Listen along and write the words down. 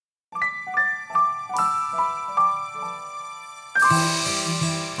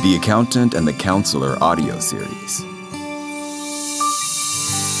The Accountant and the Counselor audio series.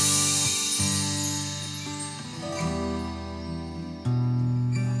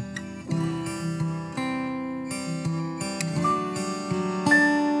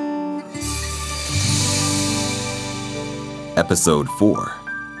 Episode 4,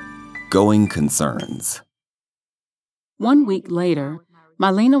 Going Concerns. 1 week later,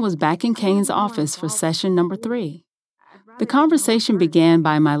 Mylena was back in Kane's office for session number 3. The conversation began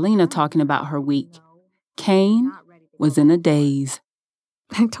by Mylena talking about her week. Kane was in a daze.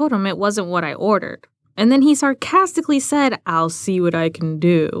 I told him it wasn't what I ordered. And then he sarcastically said, "I'll see what I can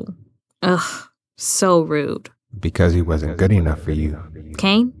do." Ugh, so rude. Because he wasn't good enough for you.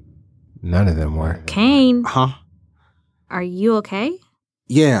 Kane? None of them were. Kane? Huh? Are you okay?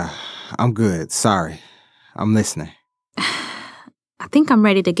 Yeah, I'm good. Sorry. I'm listening. I think I'm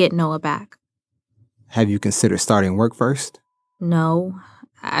ready to get Noah back. Have you considered starting work first? No.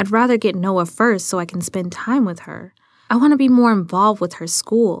 I'd rather get Noah first so I can spend time with her. I want to be more involved with her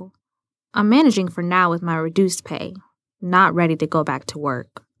school. I'm managing for now with my reduced pay. Not ready to go back to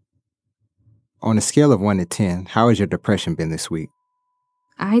work. On a scale of 1 to 10, how has your depression been this week?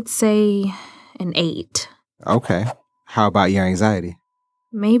 I'd say an 8. Okay. How about your anxiety?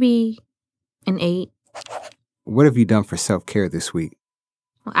 Maybe an 8. What have you done for self-care this week?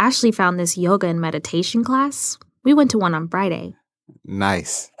 Well, Ashley found this yoga and meditation class. We went to one on Friday.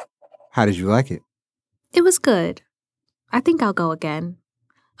 Nice. How did you like it? It was good. I think I'll go again.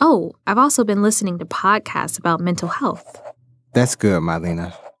 Oh, I've also been listening to podcasts about mental health. That's good,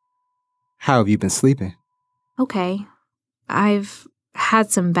 Mylena. How have you been sleeping? Okay. I've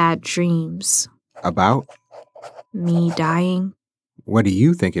had some bad dreams. About? Me dying. What do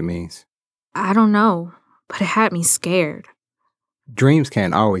you think it means? I don't know, but it had me scared. Dreams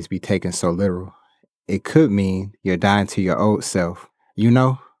can't always be taken so literal. It could mean you're dying to your old self.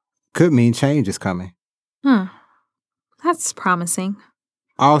 Could mean change is coming. That's promising.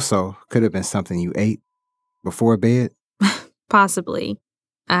 Also, could have been something you ate before bed. Possibly.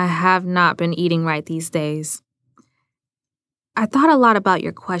 I have not been eating right these days. I thought a lot about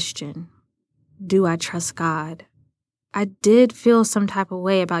your question. Do I trust God? I did feel some type of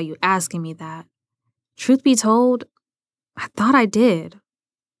way about you asking me that. Truth be told, I thought I did,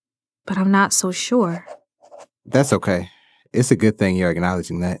 but I'm not so sure. That's okay. It's a good thing you're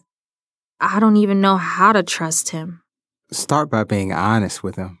acknowledging that. I don't even know how to trust him. Start by being honest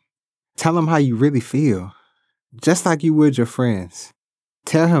with him. Tell him how you really feel, just like you would your friends.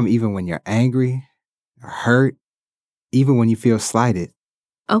 Tell him even when you're angry, or hurt, even when you feel slighted.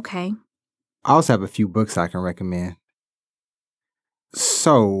 Okay. I also have a few books I can recommend.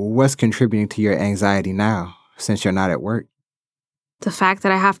 So, what's contributing to your anxiety now, since you're not at work? The fact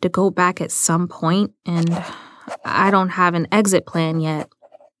that I have to go back at some point, and I don't have an exit plan yet.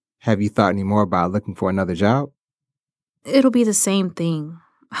 Have you thought any more about looking for another job? It'll be the same thing.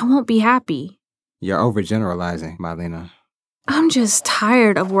 I won't be happy. You're overgeneralizing, Mylena. I'm just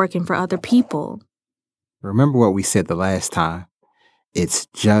tired of working for other people. Remember what we said the last time. It's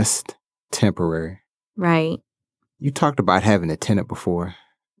just temporary. Right. You talked about having a tenant before.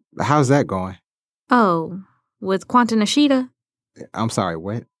 How's that going? Oh, with Quanta Nishida? I'm sorry,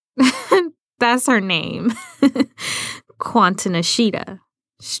 what? That's her name. Quanta Nishida.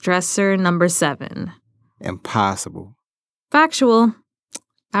 Stressor number 7. Impossible. Factual.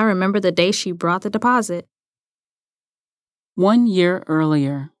 I remember the day she brought the deposit. 1 year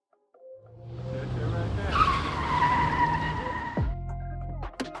earlier.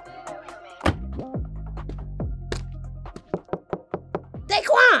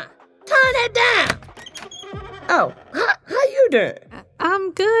 Daquan, turn that down. Oh, how you doing?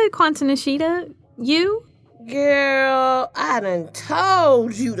 I'm good, Quanta Nishida. You? Girl, I done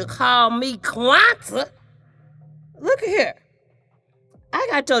told you to call me Quanta. Look at here. I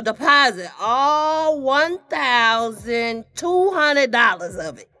got your deposit, all $1,200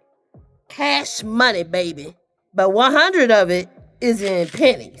 of it. Cash money, baby. But 100 of it is in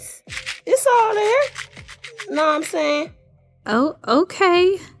pennies. It's all there. Know what I'm saying? Oh,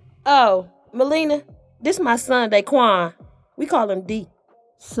 okay. Oh, Mylena, this my son, Daquan. We call him D.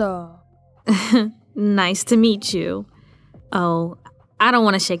 So, Nice to meet you. Oh, I don't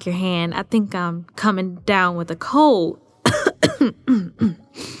want to shake your hand. I think I'm coming down with a cold.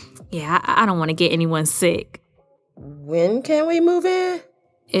 Yeah, I don't want to get anyone sick. When can we move in?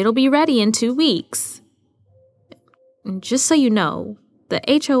 It'll be ready in 2 weeks. And just so you know, the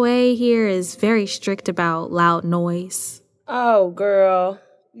HOA here is very strict about loud noise. Oh, girl,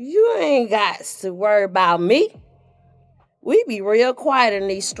 you ain't got to worry about me. We be real quiet in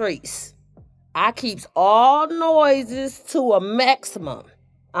these streets. I keeps all noises to a maximum.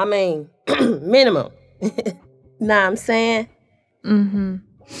 I mean, minimum. Know what I'm saying? Mm-hmm.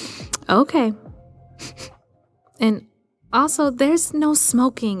 Okay. And also, there's no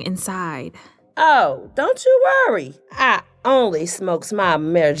smoking inside. Oh, don't you worry. I only smokes my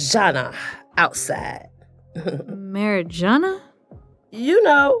marijuana outside. Marijuana? You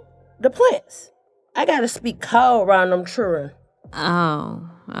know, the plants. I gotta speak cold around them children. Oh,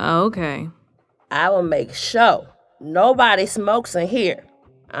 okay. I will make sure nobody smokes in here.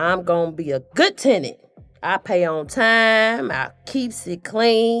 I'm gonna be a good tenant. I pay on time, I keeps it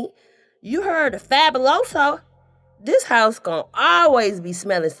clean. You heard of Fabuloso? This house gonna always be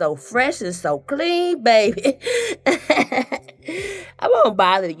smelling so fresh and so clean, baby. I won't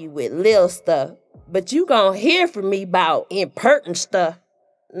bother you with little stuff, but you gonna hear from me about important stuff.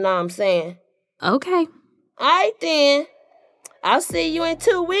 Know what I'm saying? Okay. Alright then. I'll see you in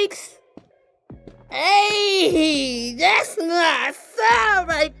 2 weeks. Hey, that's my sound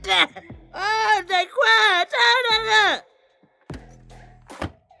right there. Oh, they quiet. Turn it up.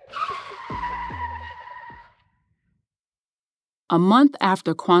 A month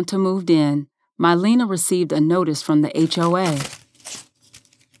after Quanta moved in, Mylena received a notice from the HOA.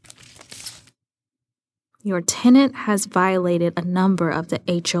 Your tenant has violated a number of the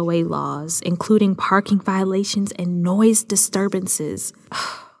HOA laws, including parking violations and noise disturbances.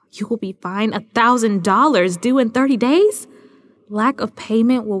 You will be fined $1,000 due in 30 days? Lack of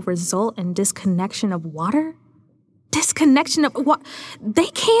payment will result in disconnection of water? Disconnection of what? They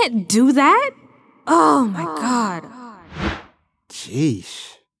can't do that? Oh my God.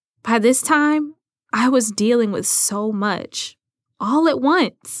 Jeez. By this time, I was dealing with so much, all at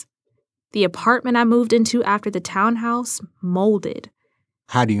once. The apartment I moved into after the townhouse molded.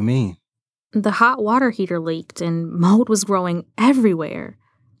 How do you mean? The hot water heater leaked and mold was growing everywhere.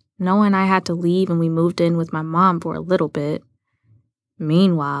 Knowing I had to leave and we moved in with my mom for a little bit.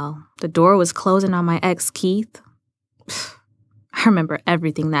 Meanwhile, the door was closing on my ex, Keith. I remember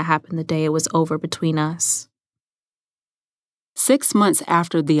everything that happened the day it was over between us. 6 months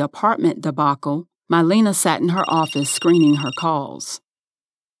after the apartment debacle, Mylena sat in her office screening her calls.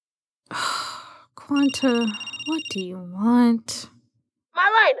 Quanta, what do you want?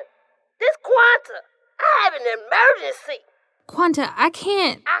 Mylena, this Quanta. I have an emergency. Quanta, I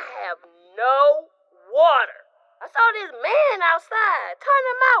can't. I have no water. I saw this man outside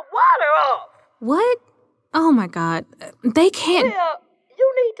turning my water off. What? Oh my God. They can't. Well,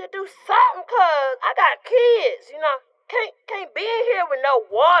 you need to do something, cuz I got kids, you know. Can't be in here with no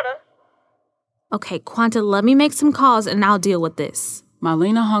water. Okay, Quanta, let me make some calls and I'll deal with this.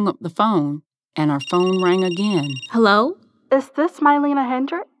 Mylena hung up the phone, and her phone rang again. Hello? Is this Mylena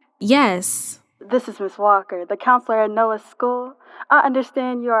Hendrick? Yes. This is Miss Walker, the counselor at Noah's school. I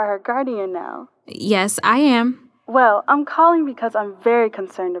understand you are her guardian now. Yes, I am. Well, I'm calling because I'm very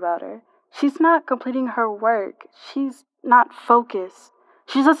concerned about her. She's not completing her work. She's not focused.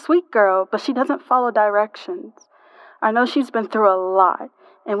 She's a sweet girl, but she doesn't follow directions. I know she's been through a lot,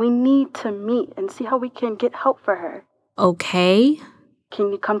 and we need to meet and see how we can get help for her. Okay.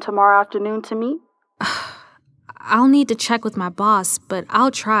 Can you come tomorrow afternoon to meet? I'll need to check with my boss, but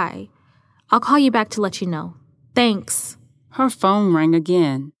I'll try. I'll call you back to let you know. Thanks. Her phone rang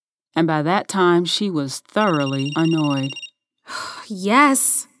again, and by that time she was thoroughly annoyed.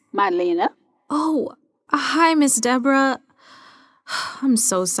 Yes. Mylena? Oh, hi, Miss Deborah. I'm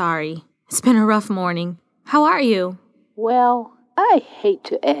so sorry. It's been a rough morning. How are you? Well, I hate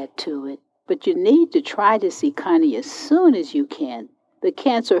to add to it, but you need to try to see Connie as soon as you can. The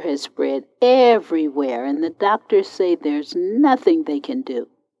cancer has spread everywhere, and the doctors say there's nothing they can do.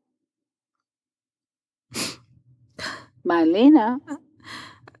 Mylena?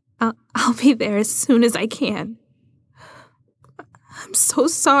 I'll be there as soon as I can. I'm so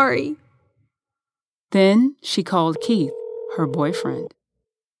sorry. Then she called Keith, her boyfriend.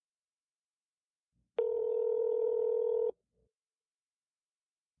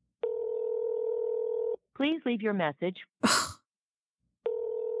 Please leave your message.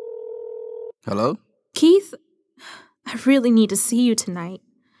 Hello? Keith, I really need to see you tonight.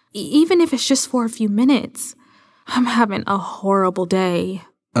 Even if it's just for a few minutes. I'm having a horrible day.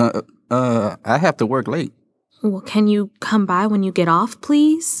 I have to work late. Well, can you come by when you get off,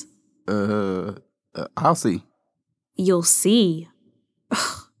 please? I'll see. You'll see.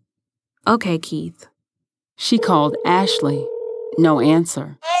 Okay, Keith. She called Ashley. No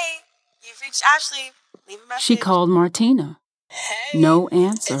answer. Hey, you've reached Ashley. Leave a message. She called Martina. Hey, No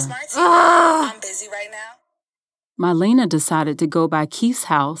answer. it's Martina. I'm busy right now. Mylena decided to go by Keith's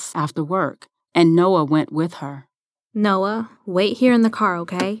house after work, and Noah went with her. Noah, wait here in the car,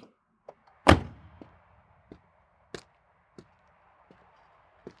 okay?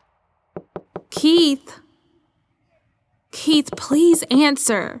 Keith. Keith, please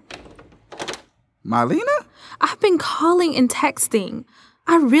answer. Mylena? I've been calling and texting.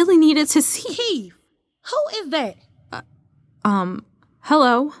 I really needed to see... Keith, who is that?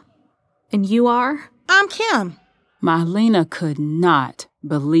 Hello? And you are? I'm Kim. Mylena could not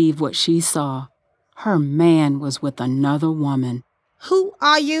believe what she saw. Her man was with another woman. Who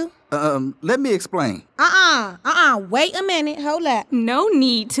are you? Let me explain. Wait a minute, hold up. No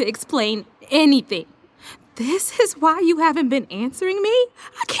need to explain anything. This is why you haven't been answering me?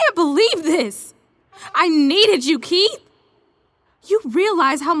 I can't believe this. I needed you, Keith. You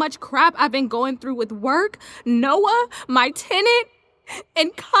realize how much crap I've been going through with work, Noah, my tenant,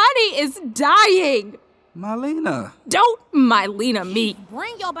 and Connie is dying. Mylena. Don't Mylena me.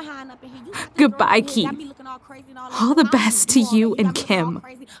 Bring your behind up in here. Goodbye, Keith. All the best to you and Kim.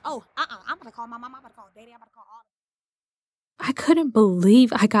 I'm gonna call my mom. I'm gonna call daddy. I'm gonna call all. I couldn't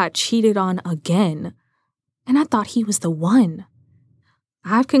believe I got cheated on again. And I thought he was the one.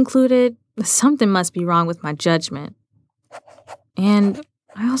 I've concluded something must be wrong with my judgment. And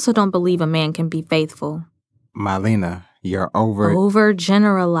I also don't believe a man can be faithful. Mylena, you're over...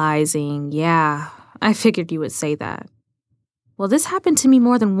 Overgeneralizing, yeah. I figured you would say that. Well, this happened to me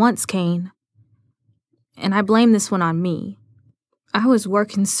more than once, Kane. And I blame this one on me. I was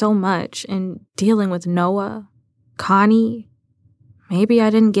working so much and dealing with Noah, Connie. Maybe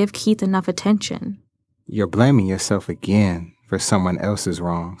I didn't give Keith enough attention. You're blaming yourself again for someone else's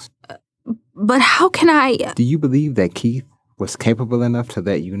wrongs. But how can I... Do you believe that Keith was capable enough to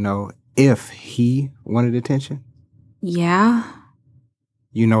let you know if he wanted attention? Yeah.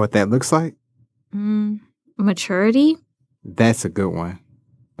 You know what that looks like? Maturity? That's a good one.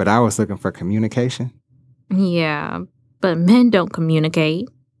 But I was looking for communication. Yeah, but men don't communicate.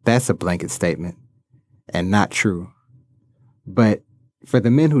 That's a blanket statement and not true. But for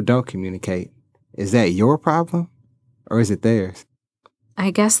the men who don't communicate, is that your problem or is it theirs?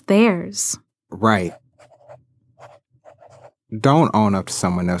 I guess theirs. Right. Don't own up to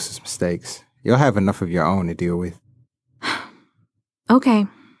someone else's mistakes. You'll have enough of your own to deal with. Okay.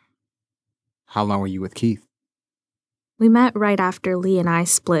 How long were you with Keith? We met right after Lee and I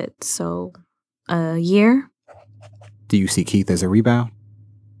split, so a year. Do you see Keith as a rebound?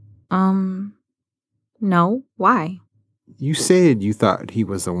 No. Why? You said you thought he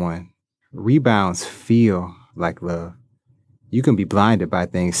was the one. Rebounds feel like love. You can be blinded by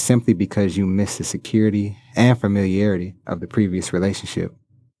things simply because you miss the security and familiarity of the previous relationship.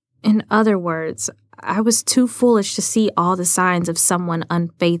 In other words, I was too foolish to see all the signs of someone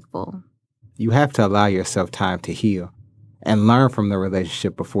unfaithful. You have to allow yourself time to heal and learn from the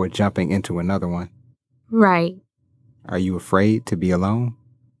relationship before jumping into another one. Right. Are you afraid to be alone?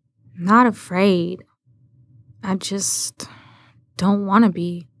 Not afraid. I just don't want to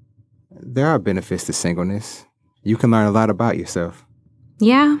be. There are benefits to singleness. You can learn a lot about yourself.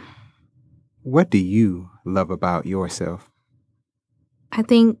 Yeah. What do you love about yourself? I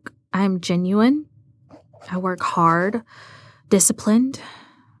think I'm genuine. I work hard, disciplined.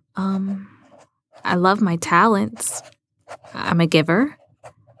 I love my talents. I'm a giver.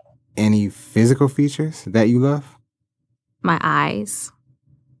 Any physical features that you love? My eyes.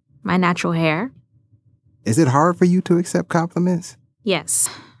 My natural hair. Is it hard for you to accept compliments? Yes,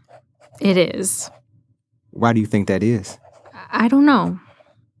 it is. Why do you think that is? I don't know.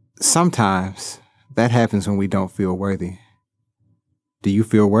 Sometimes that happens when we don't feel worthy. Do you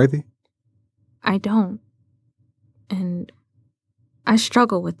feel worthy? I don't. And I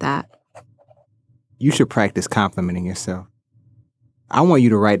struggle with that. You should practice complimenting yourself. I want you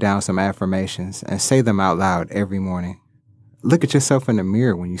to write down some affirmations and say them out loud every morning. Look at yourself in the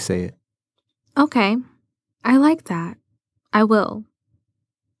mirror when you say it. Okay, I like that. I will.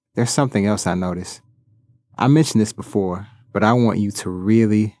 There's something else I noticed. I mentioned this before, but I want you to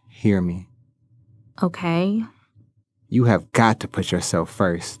really hear me. Okay. You have got to put yourself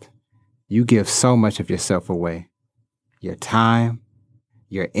first. You give so much of yourself away. Your time,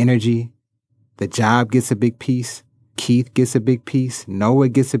 your energy. The job gets a big piece. Keith gets a big piece. Noah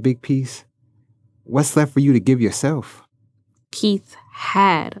gets a big piece. What's left for you to give yourself? Keith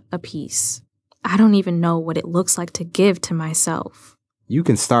had a piece. I don't even know what it looks like to give to myself. You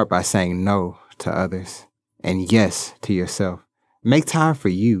can start by saying no to others and yes to yourself. Make time for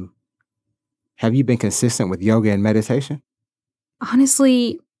you. Have you been consistent with yoga and meditation?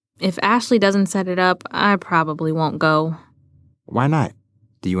 Honestly, if Ashley doesn't set it up, I probably won't go. Why not?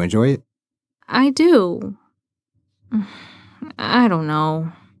 Do you enjoy it? I do. I don't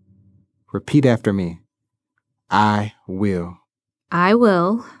know. Repeat after me. I will. I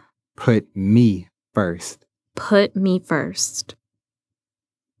will. Put me first. Put me first.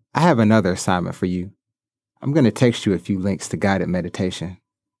 I have another assignment for you. I'm going to text you a few links to guided meditation.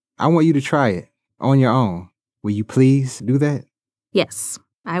 I want you to try it on your own. Will you please do that? Yes,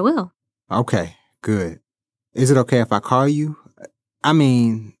 I will. Okay, good. Is it okay if I call you? I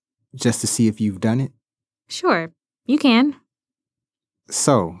mean, just to see if you've done it? Sure, you can.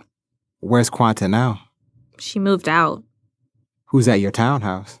 So, where's Quanta now? She moved out. Who's at your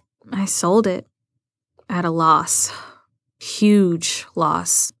townhouse? I sold it. At a loss. Huge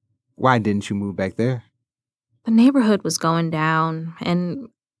loss. Why didn't you move back there? The neighborhood was going down, and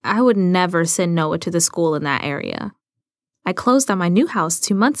I would never send Noah to the school in that area. I closed on my new house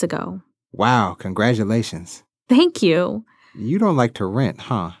 2 months ago. Wow, congratulations. Thank you. You don't like to rent,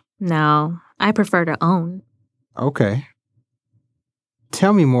 huh? No, I prefer to own. Okay.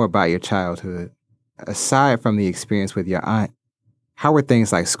 Tell me more about your childhood. Aside from the experience with your aunt, how were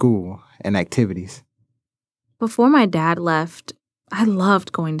things like school and activities? Before my dad left, I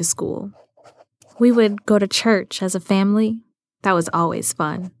loved going to school. We would go to church as a family. That was always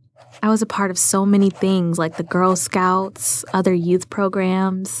fun. I was a part of so many things like the Girl Scouts, other youth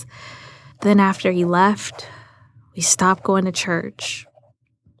programs. Then after he left, we stopped going to church.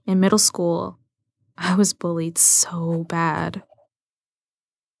 In middle school, I was bullied so bad.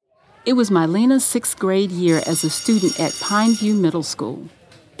 It was Mylena's 6th grade year as a student at Pineview Middle School.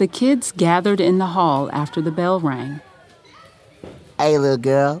 The kids gathered in the hall after the bell rang. Hey, little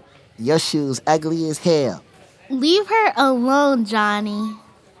girl, your shoes ugly as hell. Leave her alone, Johnny.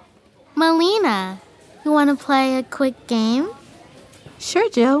 Mylena, you want to play a quick game? Sure,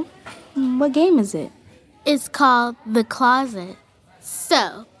 Jill. What game is it? It's called The Closet.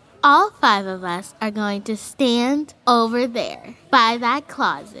 So, all 5 of us are going to stand over there by that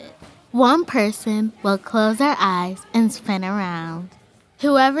closet. One person will close their eyes and spin around.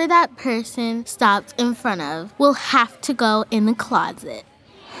 Whoever that person stops in front of will have to go in the closet.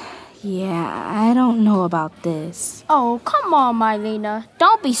 Yeah, I don't know about this. Oh, come on, Mylena.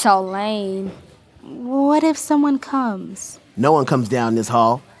 Don't be so lame. What if someone comes? No one comes down this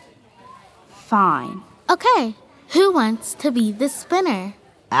hall. Fine. Okay, who wants to be the spinner?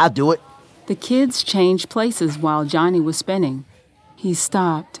 I'll do it. The kids changed places while Johnny was spinning. He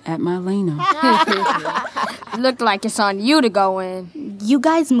stopped at Mylena. Looked like it's on you to go in. You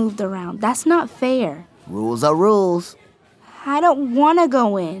guys moved around. That's not fair. Rules are rules. I don't want to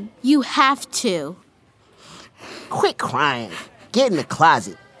go in. You have to. Quit crying. Get in the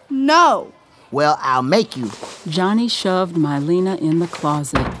closet. No. Well, I'll make you. Johnny shoved Mylena in the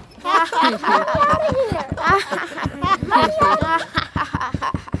closet.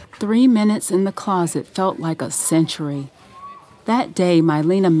 3 minutes in the closet felt like a century. That day,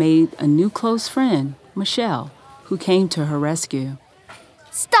 Mylena made a new close friend, Michelle, who came to her rescue.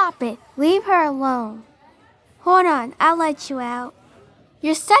 Stop it. Leave her alone. Hold on, I'll let you out.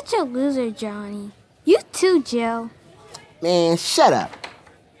 You're such a loser, Johnny. You too, Jill. Man, shut up.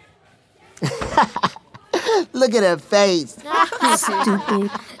 Look at her face.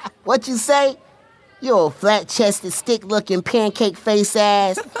 Stupid. What you say? You old flat-chested, stick-looking, pancake face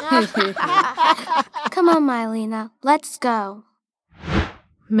ass. Come on, Mylena. Let's go.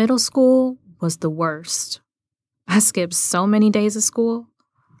 Middle school was the worst. I skipped so many days of school.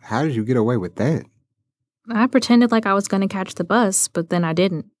 How did you get away with that? I pretended like I was going to catch the bus, but then I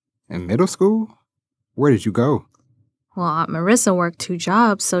didn't. In middle school? Where did you go? Well, Aunt Marissa worked 2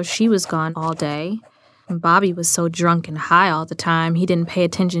 jobs, so she was gone all day. And Bobby was so drunk and high all the time, he didn't pay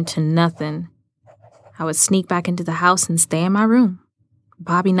attention to nothing. I would sneak back into the house and stay in my room.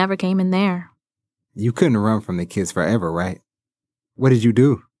 Bobby never came in there. You couldn't run from the kids forever, right? What did you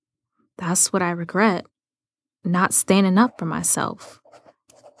do? That's what I regret. Not standing up for myself.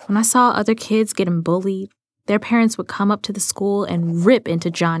 When I saw other kids getting bullied, their parents would come up to the school and rip into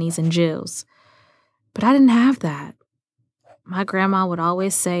Johnny's and Jill's. But I didn't have that. My grandma would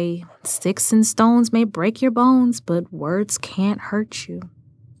always say, sticks and stones may break your bones, but words can't hurt you.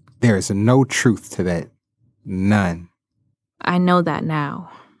 There is no truth to that. None. I know that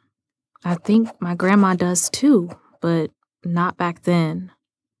now. I think my grandma does too, but not back then.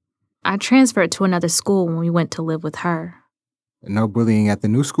 I transferred to another school when we went to live with her. No bullying at the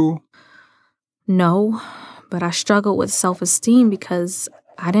new school? No, but I struggled with self-esteem because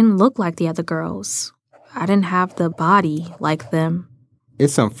I didn't look like the other girls. I didn't have the body like them.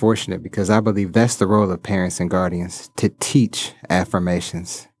 It's unfortunate because I believe that's the role of parents and guardians, to teach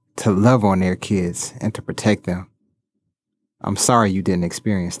affirmations, to love on their kids, and to protect them. I'm sorry you didn't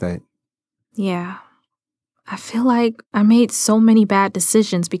experience that. Yeah. I feel like I made so many bad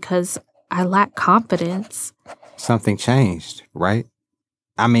decisions because I lack confidence. Something changed, right?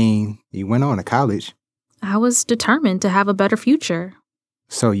 I mean, you went on to college. I was determined to have a better future.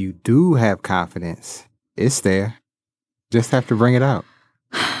 So you do have confidence. It's there. Just have to bring it out.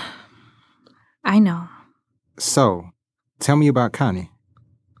 I know. So, tell me about Connie.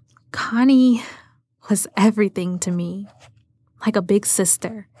 Connie was everything to me, like a big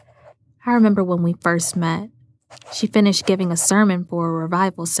sister. I remember when we first met. She finished giving a sermon for a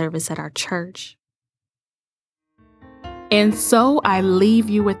revival service at our church. And so I leave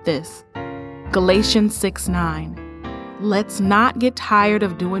you with this. Galatians 6:9. Let's not get tired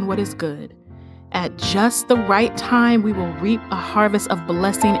of doing what is good. At just the right time, we will reap a harvest of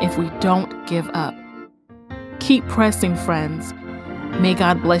blessing if we don't give up. Keep pressing, friends. May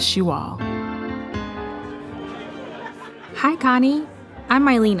God bless you all. Hi, Connie. I'm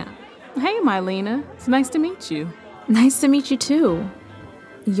Mylena. Hey, Mylena. It's nice to meet you. Nice to meet you, too.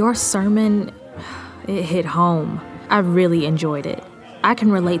 Your sermon, it hit home. I really enjoyed it. I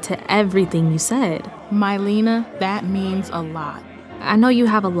can relate to everything you said. Mylena, that means a lot. I know you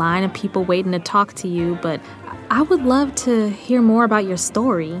have a line of people waiting to talk to you, but I would love to hear more about your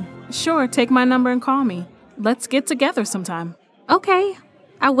story. Sure, take my number and call me. Let's get together sometime. Okay,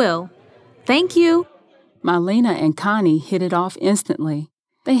 I will. Thank you. Mylena and Connie hit it off instantly.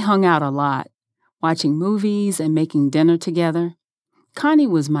 They hung out a lot, watching movies and making dinner together. Connie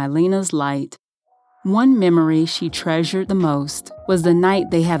was Mylena's light. One memory she treasured the most was the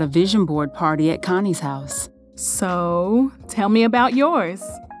night they had a vision board party at Connie's house. So, tell me about yours.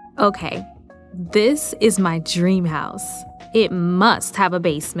 Okay, this is my dream house. It must have a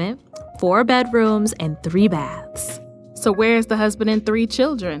basement, 4 bedrooms, and 3 baths. So where's the husband and 3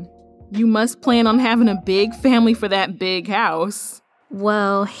 children? You must plan on having a big family for that big house.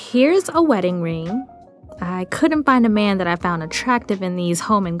 Well, here's a wedding ring. I couldn't find a man that I found attractive in these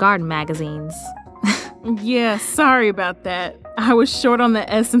home and garden magazines. Yeah, sorry about that. I was short on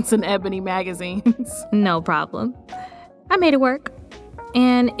the Essence and Ebony magazines. No problem. I made it work.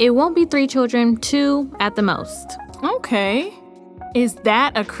 And it won't be 3 children, 2 at the most. Okay. Is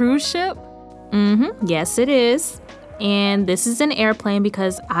that a cruise ship? Mm-hmm. Yes, it is. And this is an airplane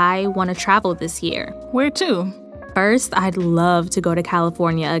because I want to travel this year. Where to? First, I'd love to go to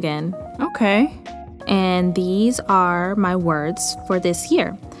California again. Okay. And these are my words for this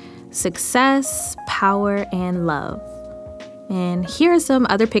year. Success, power, and love. And here are some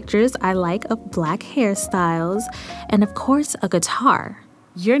other pictures I like of black hairstyles, and of course, a guitar.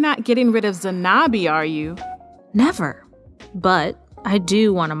 You're not getting rid of Zanabi, are you? Never. But I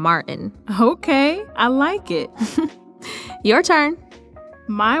do want a Martin. Okay, I like it. Your turn.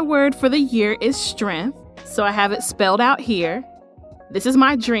 My word for the year is strength, so I have it spelled out here. This is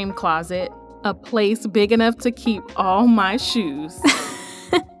my dream closet, a place big enough to keep all my shoes.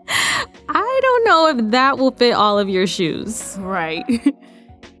 I don't know if that will fit all of your shoes. Right.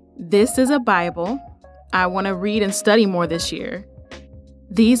 This is a Bible. I want to read and study more this year.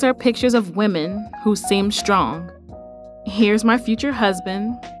 These are pictures of women who seem strong. Here's my future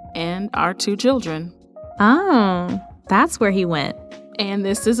husband and our 2 children. Oh, that's where he went. And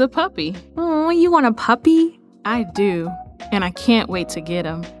this is a puppy. Oh, you want a puppy? I do, and I can't wait to get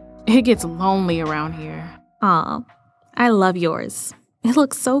him. It gets lonely around here. Aw, I love yours. It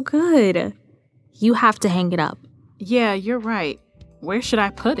looks so good. You have to hang it up. Yeah, you're right. Where should I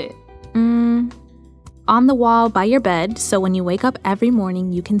put it? On the wall by your bed, so when you wake up every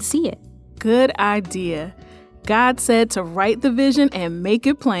morning, you can see it. Good idea. God said to write the vision and make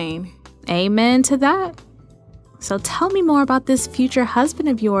it plain. Amen to that. So tell me more about this future husband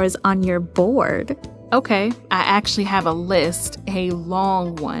of yours on your board. Okay, I actually have a list, a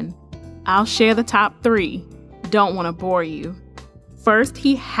long one. I'll share the top 3. Don't want to bore you. First,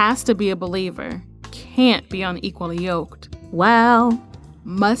 he has to be a believer. Can't be unequally yoked. Well,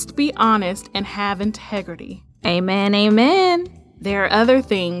 must be honest and have integrity. Amen, amen. There are other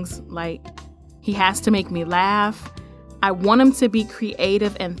things, like he has to make me laugh. I want him to be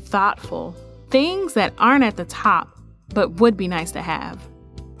creative and thoughtful. Things that aren't at the top, but would be nice to have.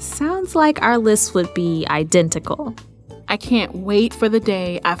 Sounds like our list would be identical. I can't wait for the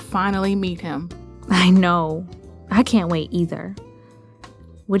day I finally meet him. I know. I can't wait either.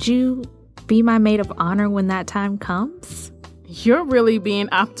 Would you be my maid of honor when that time comes? You're really being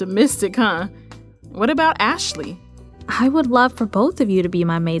optimistic, huh? What about Ashley? I would love for both of you to be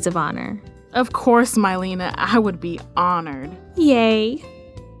my maids of honor. Of course, Mylena, I would be honored. Yay.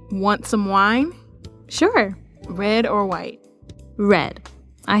 Want some wine? Sure. Red or white? Red.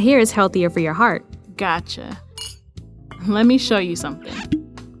 I hear it's healthier for your heart. Gotcha. Let me show you something.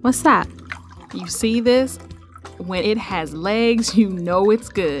 What's that? You see this? When it has legs, you know it's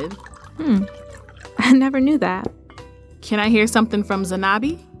good. I never knew that. Can I hear something from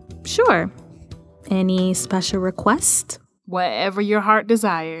Zanabi? Sure. Any special request? Whatever your heart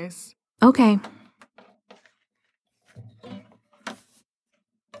desires. Okay.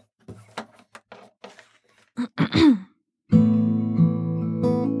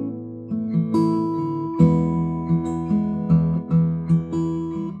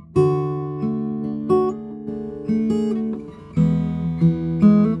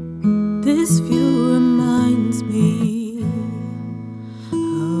 This view reminds me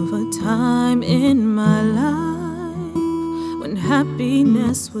of a time in my life when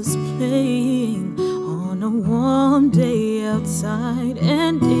happiness was playing on a warm day outside,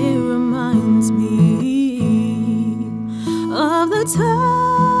 and it reminds me of the times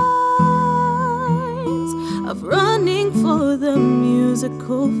of running for the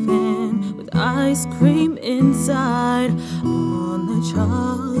musical van with ice cream inside on the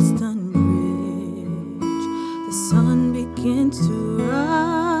Charleston Bridge. The sun begins to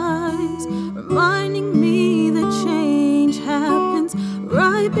rise, reminding me that change happens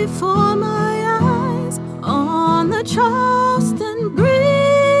right before my eyes. On the Charleston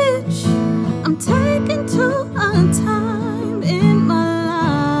Bridge, I'm taken to a time in my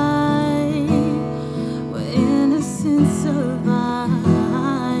life where innocence survived.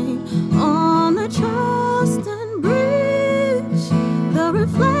 On the Charleston Bridge, the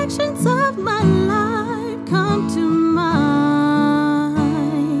reflections of my life come to mind.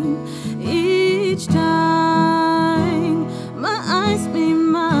 Each time my eyes meet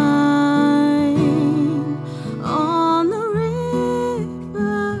mine, on the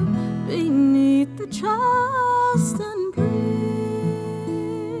river beneath the Charleston Bridge.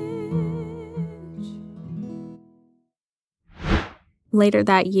 Later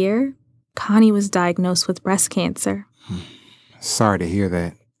that year, Connie was diagnosed with breast cancer. Sorry to hear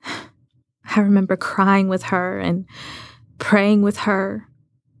that. I remember crying with her and praying with her,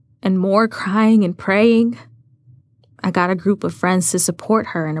 and more crying and praying. I got a group of friends to support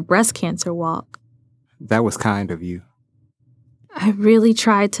her in a breast cancer walk. That was kind of you. I really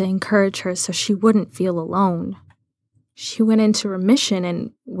tried to encourage her so she wouldn't feel alone. She went into remission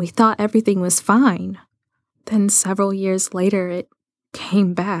and we thought everything was fine. Then several years later, it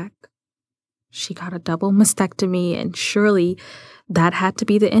came back. She got a double mastectomy, and surely that had to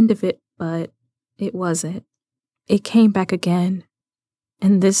be the end of it, but it wasn't. It came back again,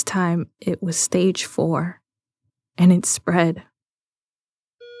 and this time it was stage 4, and it spread.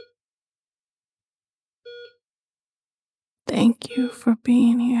 Thank you for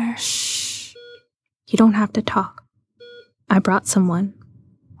being here. Shh. You don't have to talk. I brought someone.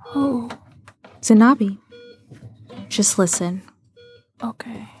 Oh, Zanabi. Just listen.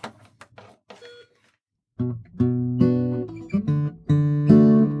 okay.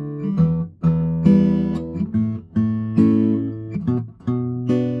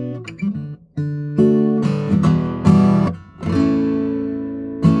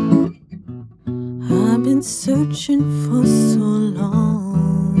 I've been searching for so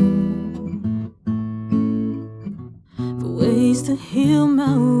long for ways to heal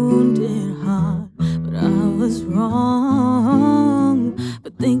my wounded heart, but I was wrong for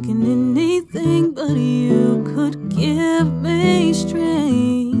thinking anything but you could give me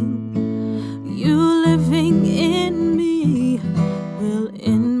strength. You living in me will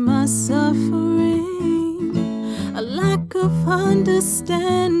end my suffering. A lack of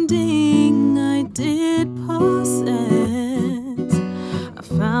understanding I did possess. I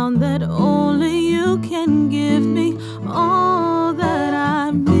found that only you can give me all that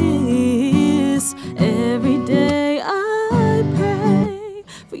I miss. Every day I pray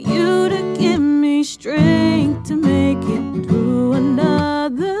for you to give me strength to make it through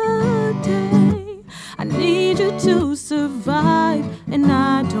another day. I need you to survive, and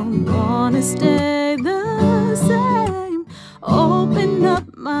I don't want to stay the same. Open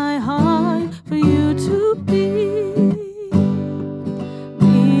up my heart for you to be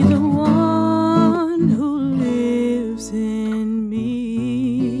the one who lives in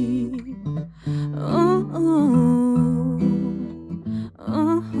me. Oh,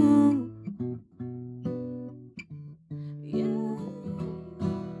 yeah.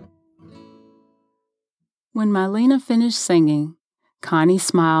 When Mylena finished singing, Connie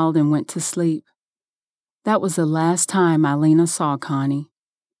smiled and went to sleep. That was the last time Mylena saw Connie.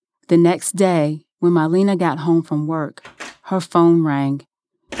 The next day, when Mylena got home from work, her phone rang,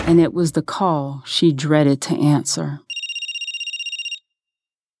 and it was the call she dreaded to answer.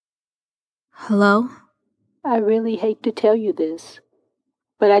 Hello? I really hate to tell you this,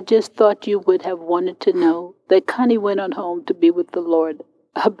 but I just thought you would have wanted to know that Connie went on home to be with the Lord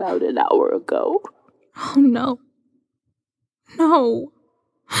about an hour ago. Oh, no. No.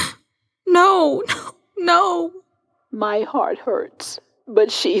 No, no, no. My heart hurts,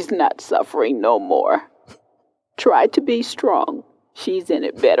 but she's not suffering no more. Try to be strong. She's in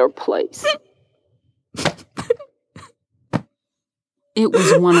a better place. It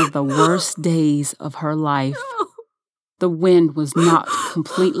was one of the worst days of her life. The wind was knocked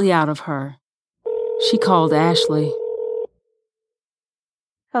completely out of her. She called Ashley.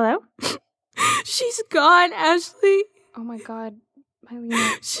 Hello? She's gone, Ashley. Oh my god,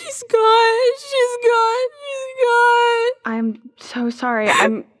 Mylena. She's gone. She's gone. She's gone. I'm so sorry.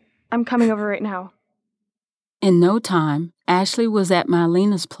 I'm coming over right now. In no time, Ashley was at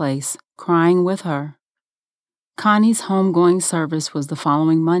Mylena's place, crying with her. Connie's homegoing service was the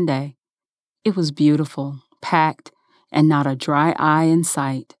following Monday. It was beautiful, packed, and not a dry eye in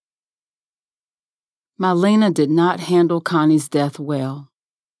sight. Mylena did not handle Connie's death well.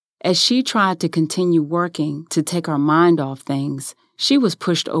 As she tried to continue working to take her mind off things, she was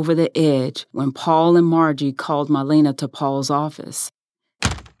pushed over the edge when Paul and Margie called Mylena to Paul's office.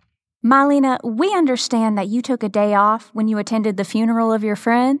 Mylena, we understand that you took a day off when you attended the funeral of your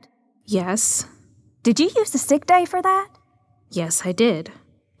friend. Yes. Did you use a sick day for that? Yes, I did.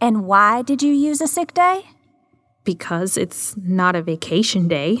 And why did you use a sick day? Because it's not a vacation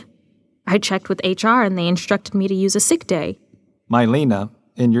day. I checked with HR and they instructed me to use a sick day. Mylena,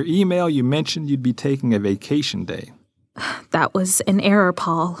 in your email you mentioned you'd be taking a vacation day. That was an error,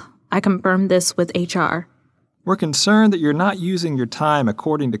 Paul. I confirmed this with HR. We're concerned that you're not using your time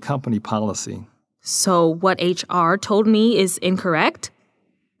according to company policy. So what HR told me is incorrect?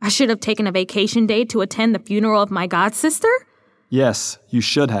 I should have taken a vacation day to attend the funeral of my godsister? Yes, you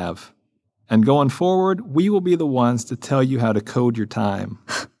should have. And going forward, we will be the ones to tell you how to code your time.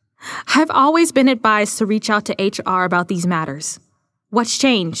 I've always been advised to reach out to HR about these matters. What's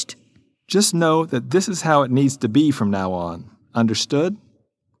changed? Just know that this is how it needs to be from now on. Understood?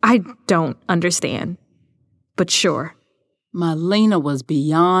 I don't understand. But sure. Mylena was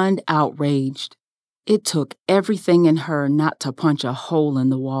beyond outraged. It took everything in her not to punch a hole in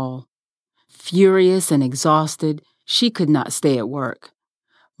the wall. Furious and exhausted, she could not stay at work.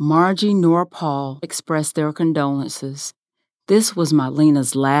 Margie nor Paul expressed their condolences. This was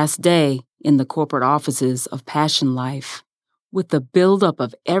Mylena's last day in the corporate offices of Passion Life. With the buildup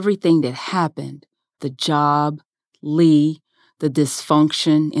of everything that happened, the job, Lee, the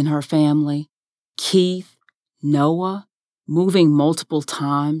dysfunction in her family, Keith, Noah, moving multiple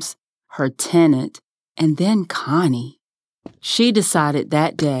times, her tenant, and then Connie. She decided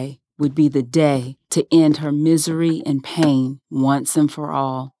that day would be the day to end her misery and pain once and for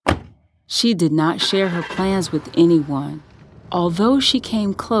all. She did not share her plans with anyone, although she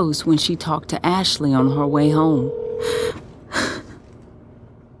came close when she talked to Ashley on her way home.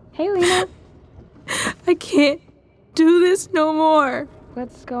 Hey, Lena. I can't do this no more.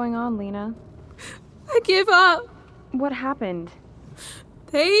 What's going on, Lena? I give up. What happened?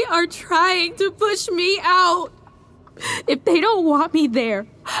 They are trying to push me out. If they don't want me there,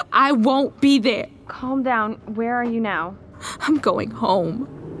 I won't be there. Calm down. Where are you now? I'm going home.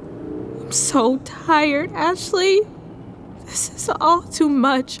 I'm so tired, Ashley. This is all too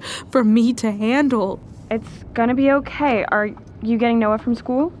much for me to handle. It's gonna be okay. Are you getting Noah from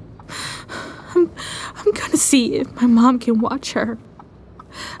school? I'm gonna see if my mom can watch her.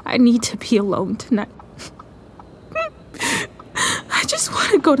 I need to be alone tonight. I just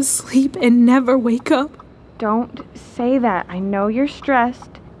want to go to sleep and never wake up. Don't say that. I know you're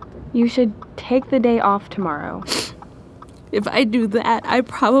stressed. You should take the day off tomorrow. If I do that, I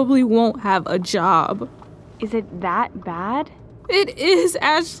probably won't have a job. Is it that bad? It is,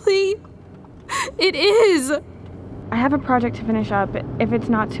 Ashley. It is. I have a project to finish up. If it's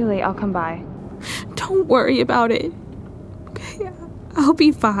not too late, I'll come by. Don't worry about it. Okay, I'll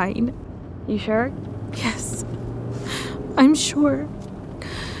be fine. You sure? Yes, I'm sure.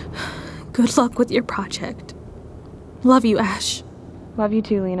 Good luck with your project. Love you, Ash. Love you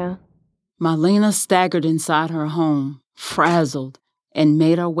too, Lena. Mylena staggered inside her home, frazzled, and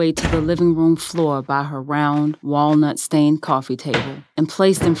made her way to the living room floor by her round, walnut-stained coffee table and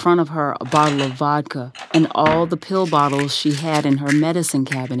placed in front of her a bottle of vodka and all the pill bottles she had in her medicine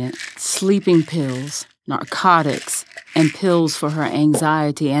cabinet, sleeping pills, narcotics, and pills for her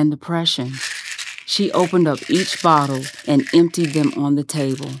anxiety and depression. She opened up each bottle and emptied them on the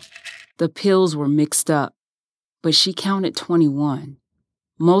table. The pills were mixed up, but she counted 21.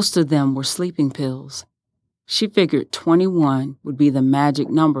 Most of them were sleeping pills. She figured 21 would be the magic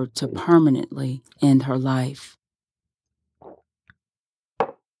number to permanently end her life.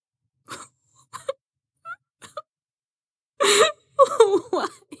 Why?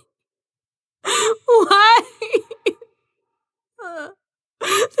 Why?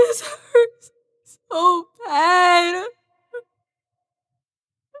 This hurts so bad.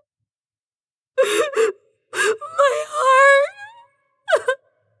 My heart.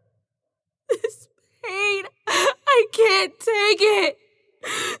 This pain. I can't take it.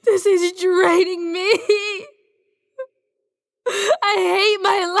 This is draining me. I hate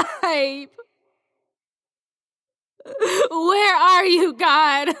my life. Where are you,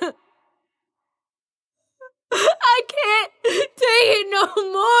 God? I can't take it no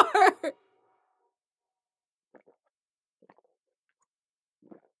more.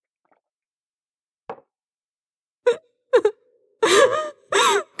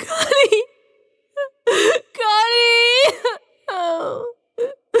 Connie! Connie! Oh.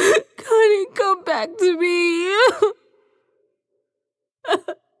 Connie, come back to me.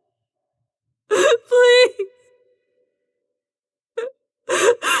 Please.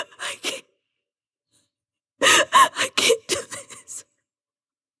 I can't do this.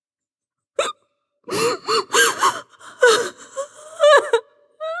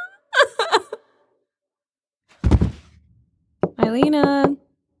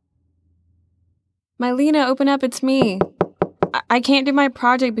 Mylena, open up, it's me. I can't do my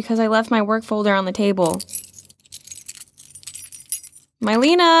project because I left my work folder on the table.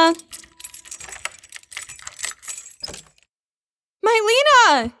 Mylena!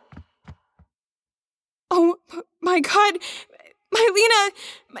 Mylena! Oh my God! Mylena!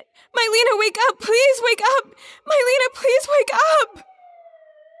 Mylena, wake up! Please wake up! Mylena, please wake up!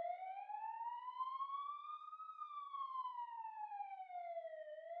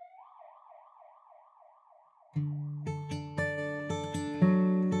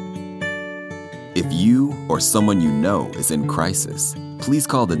 If you or someone you know is in crisis, please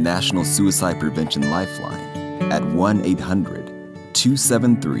call the National Suicide Prevention Lifeline at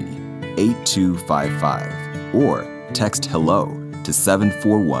 1-800-273-8255 or text HELLO to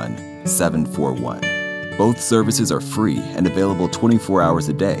 741-741. Both services are free and available 24 hours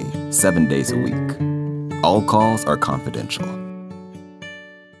a day, 7 days a week. All calls are confidential.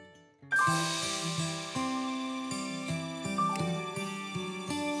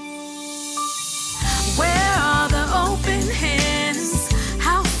 Where are the open hands?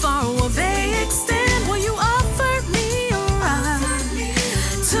 How far will they extend? Will you offer me a ride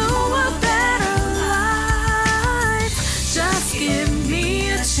to a better life? Just give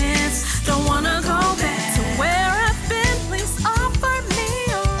me a chance. Don't wanna go back to where I've been. Please offer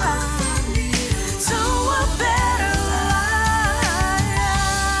me a ride to a better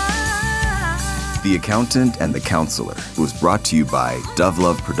life. The Accountant and the Counselor was brought to you by Dove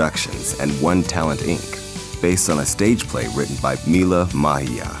Love Productions and One Talent Inc., based on a stage play written by Mila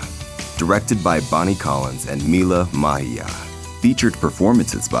Mahia, directed by Bonnie Collins and Mila Mahia. Featured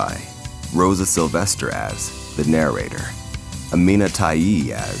performances by Rosa Sylvester as the narrator, Amina Tayi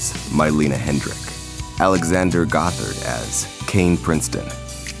as Mylena Hendrick, Alexander Gothard as Kane Princeton,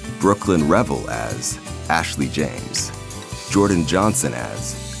 Brooklyn Revel as Ashley James, Jordan Johnson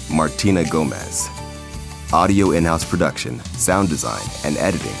as Martina Gomez. Audio in-house production, sound design, and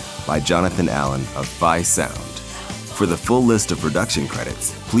editing by Jonathan Allen of Phi Sound. For the full list of production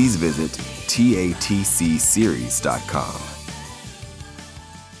credits, please visit tatcseries.com.